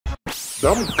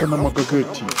Amka na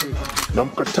Magazeti na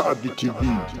Mkatavi TV.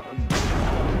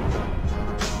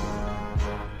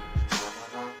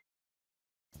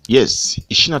 Yes,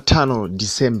 25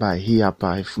 Disemba hii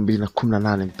hapa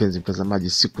 2018 mpenzi mtazamaji,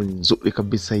 siku nzuri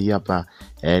kabisa hii hapa.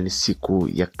 Ni siku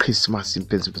ya Christmas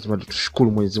mpenzi mtazamaji,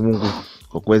 tushukuru Mwenyezi Mungu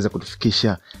kwa kuweza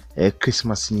kutufikisha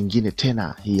Christmas nyingine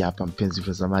tena hii hapa mpenzi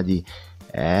mtazamaji.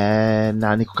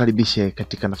 Na nikukaribishe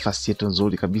katika nafasi yetu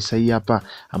nzuri kabisa hii hapa,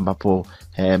 ambapo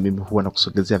mimi huwa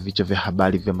nakusogezea vichwa vya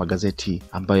habari vya magazeti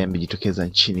ambayo yamejitokeza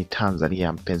nchini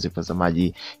Tanzania mpenzi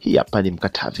mtazamaji. Hii hapa ni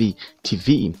Mkatavi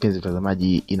TV mpenzi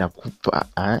mtazamaji, inakupa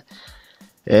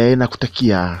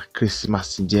nakutakia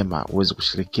Christmas njema, uweze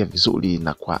kushirikia vizuri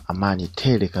na kwa amani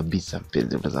tele kabisa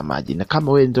mpenzi mtazamaji. Na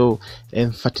kama wewe ndo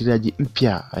mfuatiliaji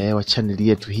mpya wa channel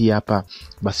yetu hii hapa,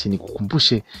 basi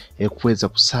nikukumbushe kuweza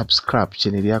kusubscribe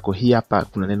channel yako hii hapa.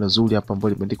 Kuna neno zuri hapa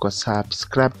ambalo limeandikwa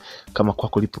subscribe, kama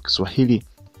kwako lipo Kiswahili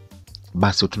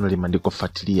basi utuna limeandikwa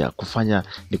fuatilia. Kufanya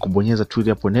ni kubonyeza tu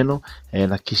hapo neno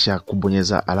na kisha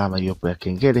kubonyeza alama hiyo hapo ya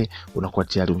kengele, unakuwa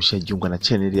tayari umeshajiunga na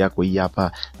channel yako hii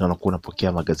hapa, na unakuwa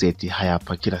unapokea magazeti haya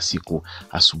hapa kila siku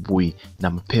asubuhi na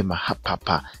mapema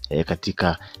hapa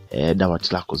katika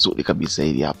dawati lako zuri kabisa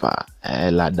hili hapa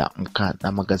la Damka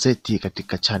na Magazeti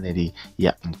katika channel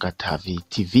ya Mkatavi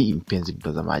TV mpenzi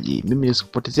mtazamaji. Mimi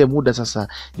nisikupotezee muda, sasa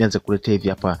nianze kuletea hivi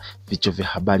hapa vichwa vya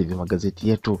habari vya magazeti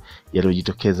yetu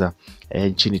yaliyojitokeza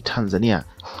nchini Tanzania.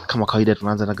 Kama kawaida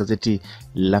tunaanza na gazeti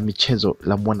la michezo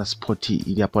la Mwanaspoti,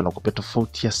 ili hapa nakupea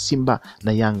tofauti ya Simba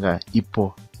na Yanga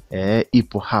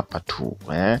ipo hapa tu.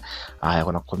 Haya,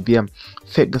 wanakuambia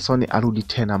Ferguson arudi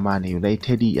tena Man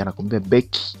United, anakuambia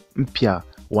beki mpya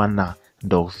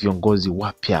ndo viongozi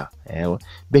wapya.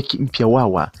 Beki mpya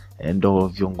wawa ndo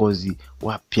viongozi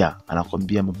wapya,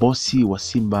 anakuambia mabosi wa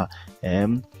Simba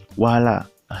wala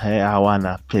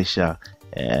hawana pressure,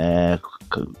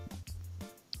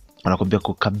 anakuambia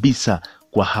kabisa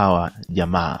kwa hawa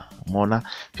jamaa. Umeona,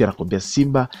 pia anakuambia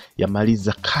Simba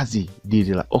yamaliza kazi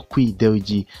dili la Okwi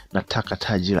Dewji, nataka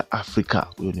taji la Afrika.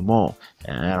 Huyo ni Mo,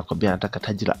 anakuambia nataka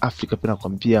taji la Afrika. Pia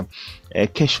anakuambia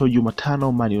kesho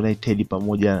Jumatano Man United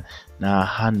pamoja na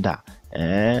Handa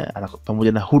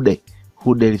pamoja na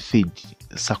Hude Feed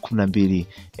saa 12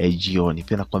 jioni.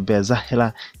 Pia anakuambia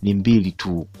Zahela ni 2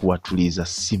 tu kuwatuliza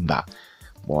Simba.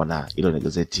 Umeona, hilo ni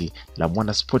gazeti la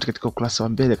Mwanaspoti katika ukurasa wa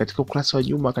mbele. Katika ukurasa wa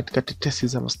nyuma, katika tetesi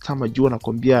za mastama juu,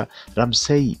 anakuambia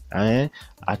Ramsey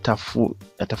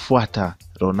atafuata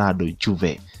Ronaldo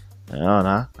Juve.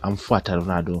 Unaona, amfuata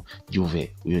Ronaldo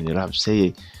Juve. Huyo ni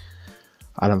Ramsey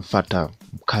anamfuata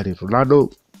mkali Ronaldo.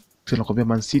 Pia anakuambia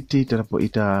Man City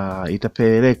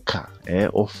itapeleka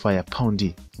ofa ya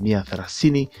paundi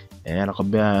 130,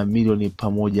 anakuambia milioni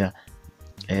pamoja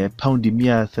paundi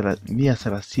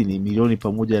 130 milioni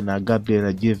pamoja na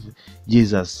Gabriel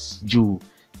Jesus juu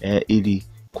ili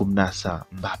kumnasa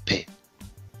Mbappe.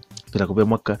 Pia kupea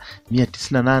mwaka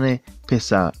 198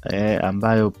 pesa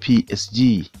ambayo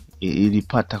PSG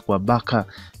ilipata kwa Baka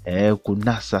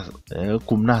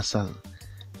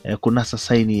kunasa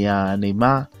saini ya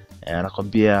Neymar.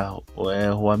 Anakwambia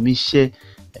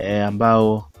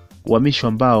uhamisho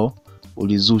ambao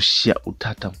ulizusha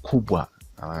utata mkubwa.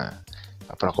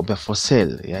 Hapa nakwambia for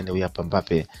sale, yani huyu hapa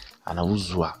Mbappe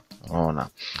anauzwa. Unaona,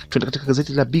 twende katika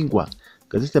gazeti la Bingwa.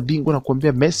 Gazeti la Bingwa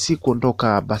nakuambia Messi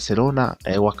kuondoka Barcelona,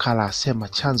 wakala asema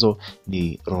chanzo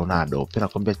ni Ronaldo. Pia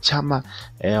nakuambia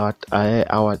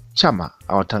Chama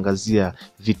awatangazia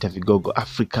vita vigogo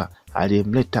Afrika,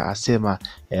 aliyemleta asema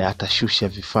atashusha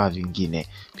vifaa vingine.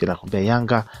 Pia nakuambia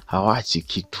Yanga hawaachi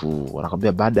kitu,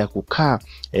 wanakuambia baada ya kukaa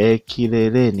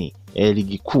kileleni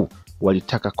ligi kuu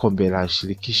walitaka kombe la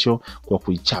shirikisho kwa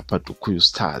kuichapa Tukuyu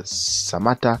Stars.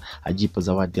 Samata ajipa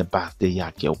zawadi ya birthday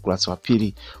yake. Ukurasa wa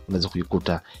pili unaweza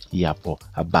kuikuta yapo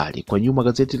habari. Kwa nyuma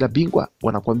gazeti la Bingwa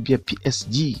wanakuambia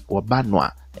PSG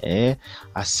wabanwa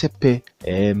asepe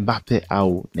Mbappe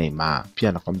au Neymar. Pia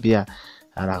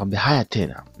anakuambia haya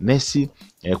tena Messi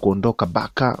kuondoka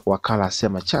Baka, wakala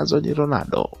asema chanzo ni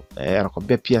Ronaldo.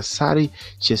 Anakuambia pia Sari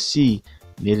Chelsea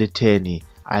nileteni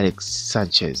Alex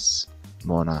Sanchez.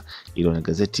 Umeona, hilo ni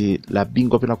gazeti la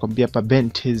Bingwa. Pia nakwambia hapa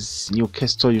Benitez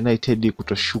Newcastle United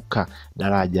kutoshuka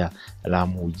daraja la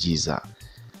muujiza.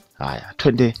 Haya,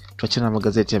 twende tuachane na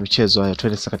magazeti ya michezo haya,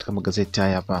 twende sasa katika magazeti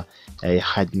haya hapa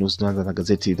hard news. Tunaanza na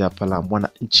gazeti hapa la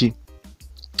Mwananchi.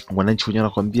 Mwananchi wenyewe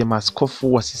anakuambia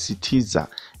maaskofu wasisitiza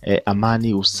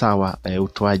amani, usawa,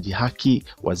 utoaji haki,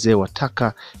 wazee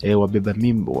wataka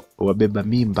wabeba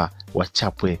mimba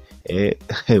wachapwe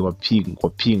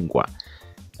wapingwa.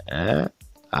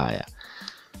 Haya,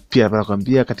 pia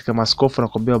anakuambia katika maaskofu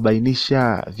anakuambia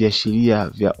wabainisha viashiria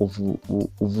vya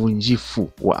uvunjifu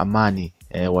wa amani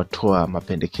watoa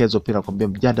mapendekezo. Pia nakwambia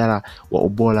mjadala wa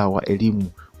ubora wa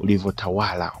elimu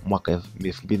ulivyotawala mwaka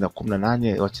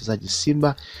 2018, wachezaji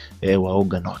Simba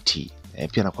waoga noti.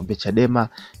 Pia nakwambia Chadema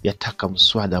yataka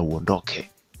mswada uondoke.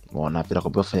 Unaona, pia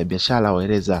nakwambia wafanyabiashara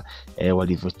waeleza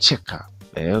walivyocheka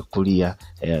kulia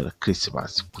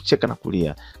Christmas, kucheka na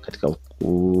kulia katika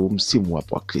msimu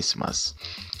hapo wa Christmas.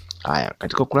 Haya,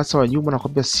 katika ukurasa wa nyuma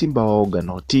nakwambia Simba waoga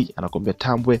noti, anakwambia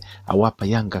Tambwe awapa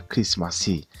Yanga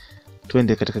Christmas.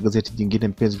 Twende katika gazeti jingine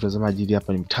mpenzi mtazamaji, hili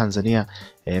hapa ni Mtanzania.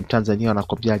 Mtanzania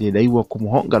anakwambia aliyedaiwa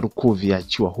kumhonga Lukuvi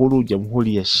achiwa huru,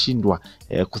 jamhuri yashindwa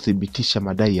kuthibitisha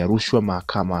madai ya rushwa,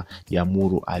 mahakama ya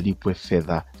amuru alipwe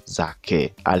fedha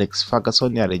zake. Alex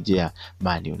Ferguson arejea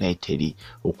Man United,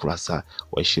 ukurasa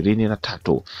wa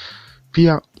 23.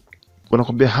 Pia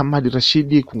wanakwambia Hamad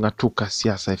Rashidi kungatuka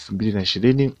siasa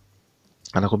 2020,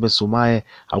 anakwambia Sumaye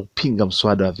aupinga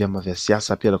mswada wa vyama vya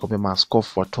siasa. Pia anakwambia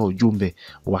maaskofu watoa ujumbe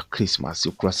wa Christmas,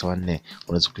 ukurasa wa 4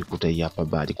 unaweza kuikuta hii hapa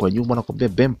habari. Kwa nyuma anakwambia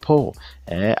Bempo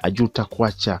ajuta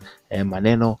kuacha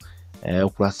maneno,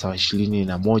 ukurasa wa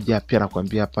 21. Pia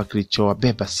anakwambia hapa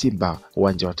kilichowabeba Simba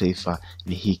uwanja wa Taifa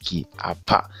ni hiki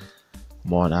hapa.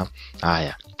 Umeona?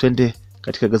 Haya, twende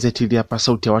katika gazeti hili hapa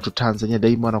Sauti ya Watu Tanzania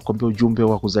Daima, anakuambia ujumbe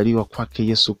wa kuzaliwa kwake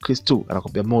Yesu Kristo.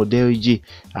 Anakuambia Mo Dewji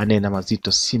anena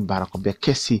mazito Simba. Anakuambia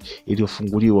kesi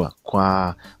iliyofunguliwa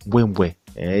kwa mbwembwe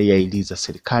yailiza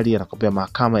serikali. Anakuambia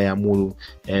mahakama ya amuru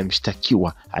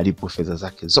mshtakiwa alipwe fedha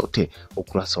zake zote,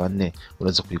 ukurasa wa 4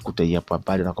 unaweza kuikuta hii hapa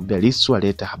habari. Anakuambia Lissu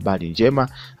aleta habari njema.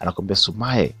 Anakuambia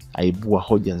Sumaye aibua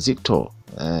hoja nzito.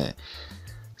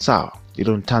 Sawa,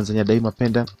 hilo ni Tanzania Daima.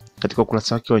 Penda katika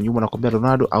ukurasa wake wa nyuma anakuambia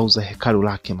Ronaldo auza hekalu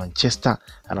lake Manchester.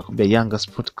 Anakuambia Yanga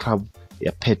Sport Club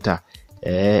ya peta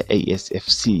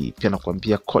ASFC. Pia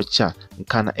anakuambia kocha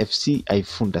Nkana FC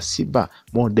aifunda Simba.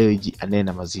 Mo Dewji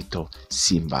anena mazito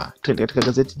Simba. Twende katika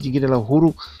gazeti jingine la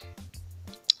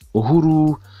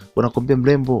Uhuru wanakuambia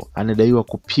mrembo anadaiwa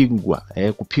kupigwa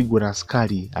na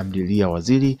askari amlilia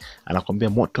waziri. Anakuambia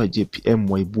moto wa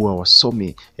JPM waibua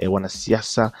wasomi,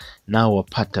 wanasiasa nao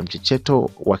wapata mchecheto,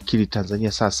 wakili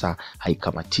Tanzania sasa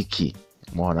haikamatiki.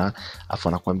 Umeona? Afu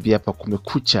anakuambia hapa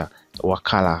kumekucha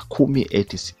wakala 10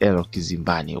 ATCL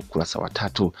kizimbani, ukurasa wa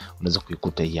 3 unaweza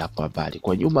kuikuta hii hapa habari.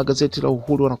 Kwa nyuma gazeti la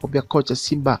Uhuru wanakuambia kocha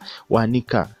Simba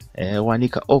waanika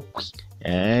okwi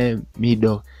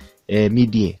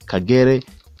midie Kagere.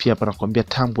 Pia hapa nakwambia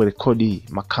Tambwe rekodi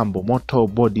makambo moto,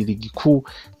 bodi ligi kuu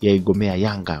ya igomea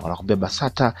Yanga. Wanakwambia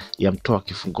Basata ya mtoa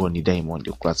kifungoni Diamond,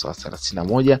 ukurasa wa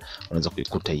 31 unaweza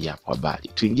kuikuta hii hapo habari.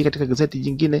 Tuingie katika gazeti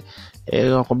jingine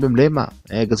wanakwambia Mlema,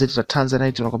 gazeti la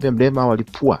Tanzanite wanakwambia Mlema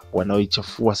walipua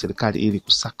wanaoichafua serikali ili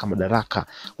kusaka madaraka.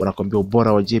 Wanakwambia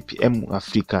ubora wa JPM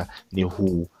Afrika ni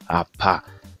huu hapa.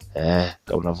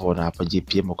 Kama unavyoona hapa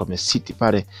JPM kwa City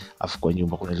pale, afu kwa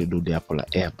nyuma kuna ile dude hapo la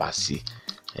Airbus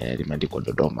limeandikwa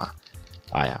Dodoma.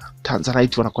 Haya,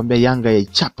 Tanzanite wanakuambia Yanga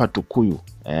yaichapa Tukuyu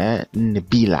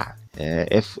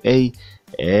 4-0. FA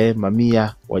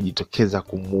mamia wajitokeza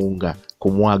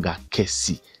kumwaga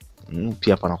kesi.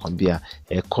 Pia hapa wanakuambia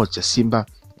kocha Simba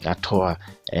atoa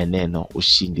neno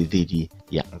ushindi dhidi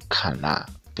ya Nkana.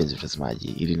 Mpenzi mtazamaji,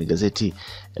 hili ni gazeti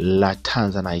la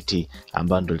Tanzanite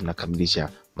ambalo ndio linakamilisha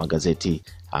magazeti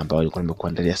ambayo nilikuwa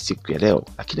nimekuandalia siku ya leo.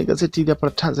 Lakini gazeti hili hapa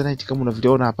la Tanzanite kama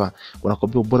unavyoona hapa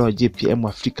wanakuambia ubora wa JPM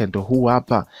Afrika ndio huu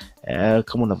hapa.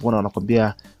 Kama unavyoona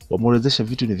wanakuambia wameorodhesha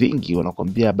vitu ni vingi.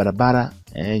 Wanakuambia barabara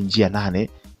njia 8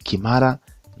 Kimara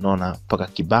naona mpaka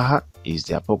Kibaha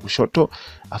hizi hapo kushoto.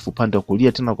 Afu upande wa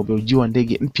kulia tena wanakuambia ujio wa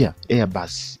ndege mpya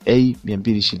Airbus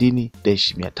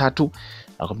A220-300.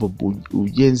 Wanakuambia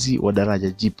ujenzi wa daraja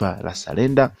jipa la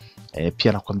Salenda.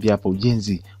 Pia nakwambia hapa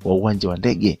ujenzi wa uwanja wa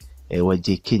ndege wa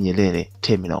JK Nyerere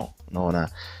Terminal, unaona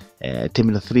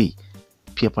Terminal 3.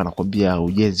 Pia hapa nakwambia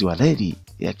ujenzi wa reli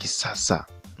ya kisasa,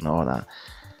 unaona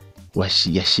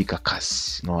yashika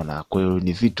kasi, unaona. Kwa hiyo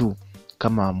ni vitu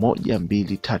kama 1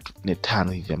 2 3 4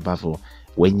 5 hivi ambavyo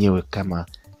wenyewe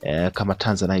kama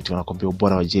Tanzanite wanakwambia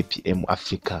ubora wa JPM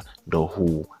Afrika ndo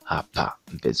huu hapa.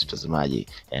 Mpenzi mtazamaji,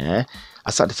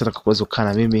 asante sana kwa kuweza kukaa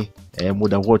na mimi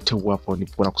muda wote hapo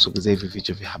nipo na kusogezea hivi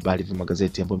vichwa vya habari vya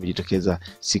magazeti ambayo vimejitokeza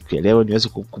siku ya leo. Niweze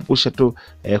kukukumbusha tu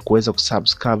kuweza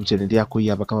kusubscribe channel yako hii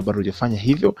hapa. Kama bado hujafanya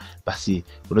hivyo, basi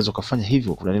unaweza kufanya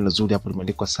hivyo. Kuna neno zuri hapo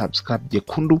limeandikwa subscribe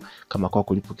jekundu. Kama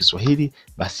kwako lipo Kiswahili,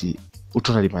 basi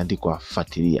utaona limeandikwa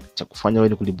fuatilia. Cha kufanya wewe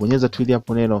ni kulibonyeza tu ile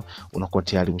hapo neno, unakuwa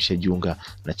tayari umeshajiunga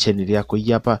na channel yako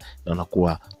hii hapa, na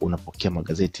unakuwa unapokea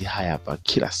magazeti haya hapa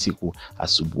kila siku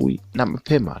asubuhi na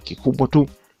mapema. Kikubwa tu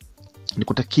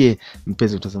nikutakie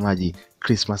mpenzi mtazamaji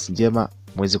Christmas njema,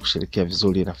 muweze kusherehekea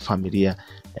vizuri na familia,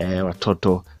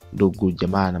 watoto, ndugu,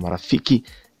 jamaa na marafiki.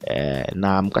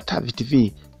 Na Mkatavi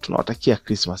TV tunawatakia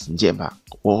Christmas njema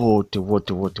wote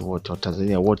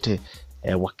Watanzania wote,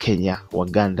 wa Kenya,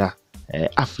 Waganda,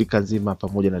 Afrika nzima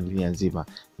pamoja na dunia nzima,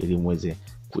 ili muweze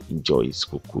kuenjoy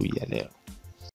sikukuu ya leo.